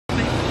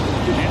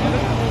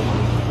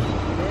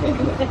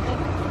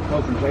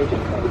Concentration.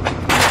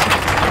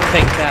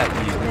 Take that,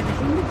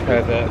 you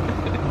pervert.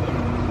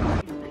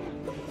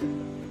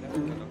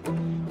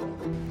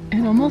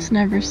 It almost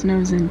never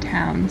snows in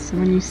town, so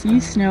when you see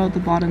snow at the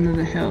bottom of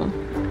the hill,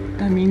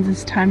 that means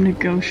it's time to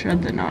go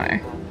shred the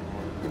gnar.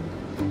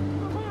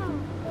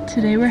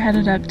 Today we're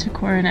headed up to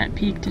Coronet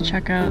Peak to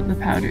check out the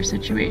powder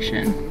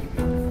situation.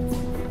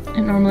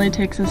 It normally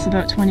takes us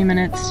about 20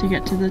 minutes to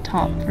get to the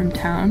top from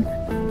town,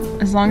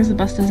 as long as the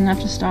bus doesn't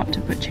have to stop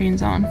to put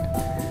chains on.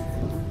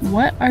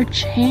 What are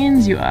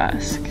chains, you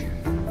ask?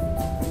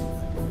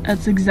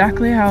 That's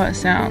exactly how it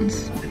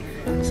sounds.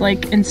 It's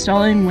like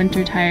installing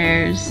winter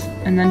tires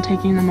and then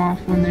taking them off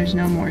when there's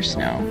no more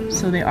snow.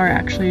 So they are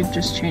actually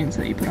just chains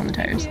that you put on the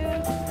tires.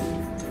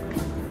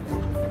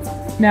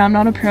 Now, I'm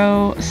not a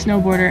pro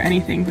snowboarder or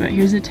anything, but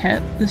here's a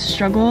tip. The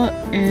struggle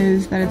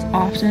is that it's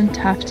often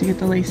tough to get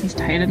the laces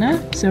tight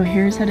enough. So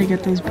here's how to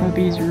get those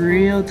puppies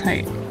real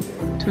tight.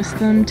 Twist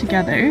them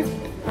together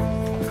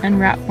and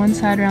wrap one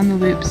side around the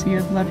loop so you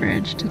have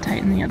leverage to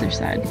tighten the other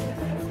side.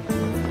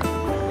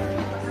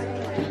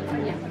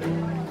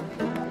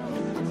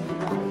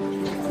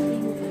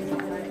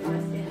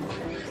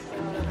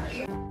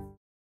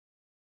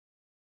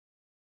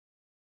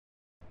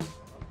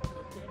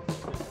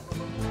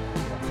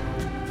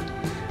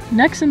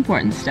 Next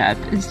important step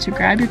is to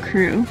grab your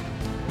crew,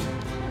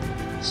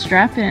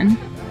 strap in,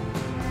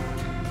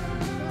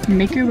 and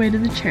make your way to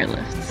the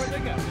chairlifts.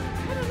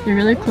 They're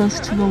really close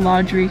to the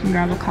lodge where you can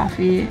grab a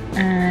coffee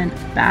and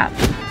bap.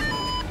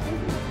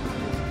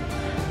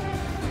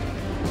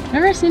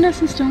 Never seen a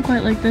system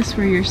quite like this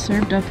where you're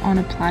served up on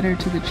a platter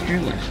to the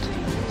chairlift.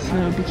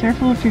 So be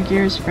careful if your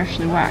gear is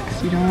freshly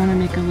waxed. You don't want to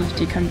make a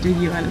lifty come dig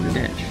you out of the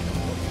ditch.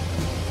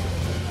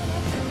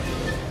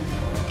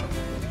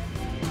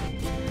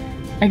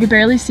 I could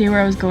barely see where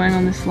I was going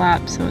on this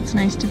lap, so it's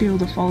nice to be able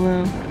to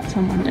follow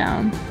someone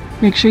down.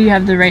 Make sure you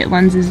have the right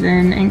lenses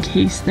in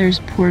case there's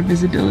poor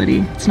visibility.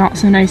 It's not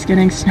so nice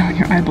getting snow in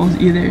your eyeballs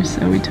either,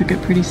 so we took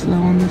it pretty slow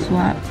on this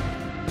lap.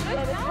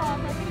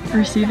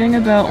 Receiving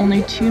about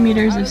only 2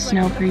 meters of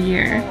snow per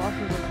year,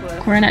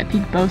 Coronet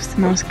Peak boasts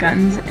the most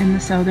guns in the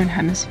southern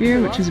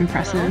hemisphere, which is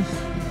impressive.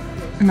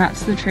 And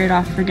that's the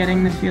trade-off for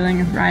getting the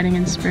feeling of riding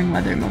in spring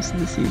weather most of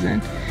the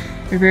season.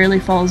 It rarely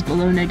falls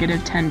below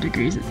 -10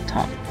 degrees at the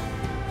top.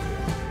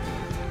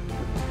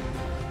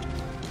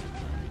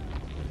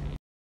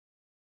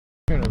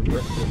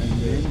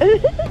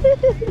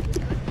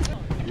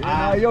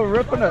 You're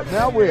ripping it,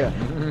 now where?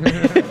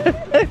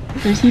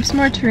 There's heaps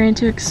more terrain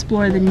to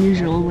explore than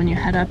usual when you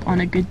head up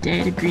on a good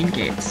day to Green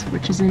Gates,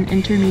 which is an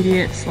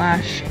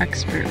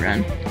intermediate/expert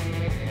run.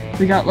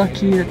 We got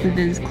lucky that the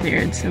viz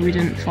cleared, so we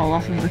didn't fall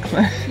off of the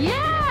cliff.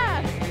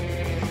 Yeah!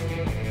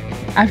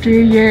 After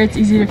a year, it's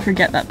easy to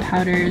forget that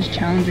powder is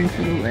challenging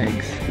for the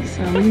legs.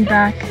 So lean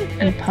back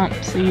and pump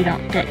so you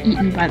don't get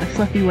eaten by the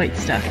fluffy white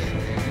stuff.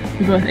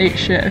 We both ate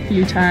shit a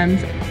few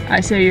times. I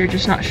say you're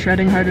just not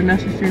shredding hard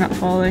enough if you're not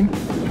falling.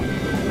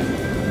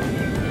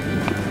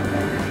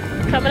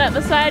 Coming up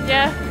the side,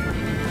 yeah?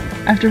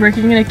 After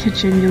working in a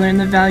kitchen, you learn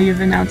the value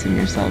of announcing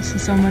yourself so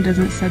someone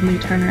doesn't suddenly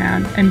turn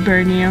around and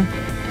burn you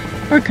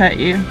or cut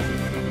you.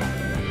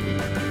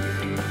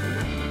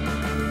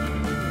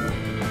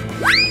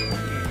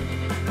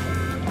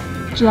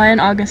 July and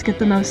August get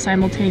the most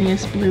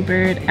simultaneous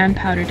bluebird and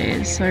powder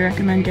days, so I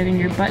recommend getting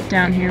your butt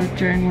down here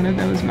during one of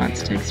those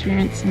months to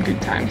experience some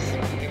good times.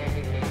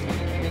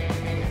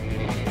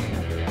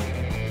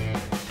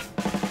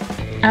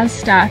 As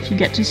staff, you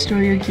get to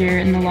store your gear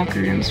in the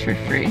locker rooms for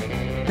free.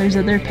 There's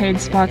other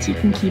paid spots you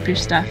can keep your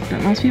stuff,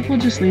 but most people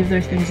just leave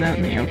their things out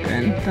in the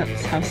open.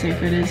 That's how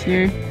safe it is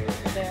here.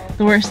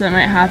 The worst that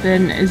might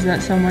happen is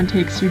that someone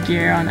takes your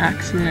gear on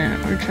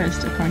accident or tries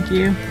to punk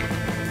you.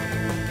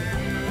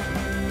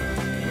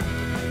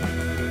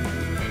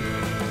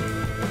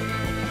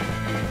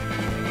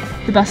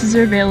 The buses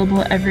are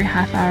available every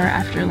half hour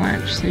after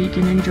lunch, so you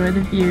can enjoy the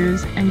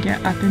views and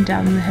get up and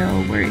down the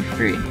hill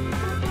worry-free.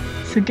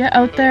 So get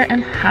out there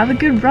and have a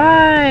good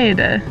ride!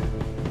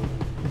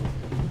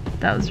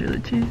 That was really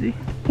cheesy.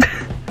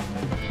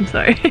 I'm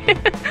sorry.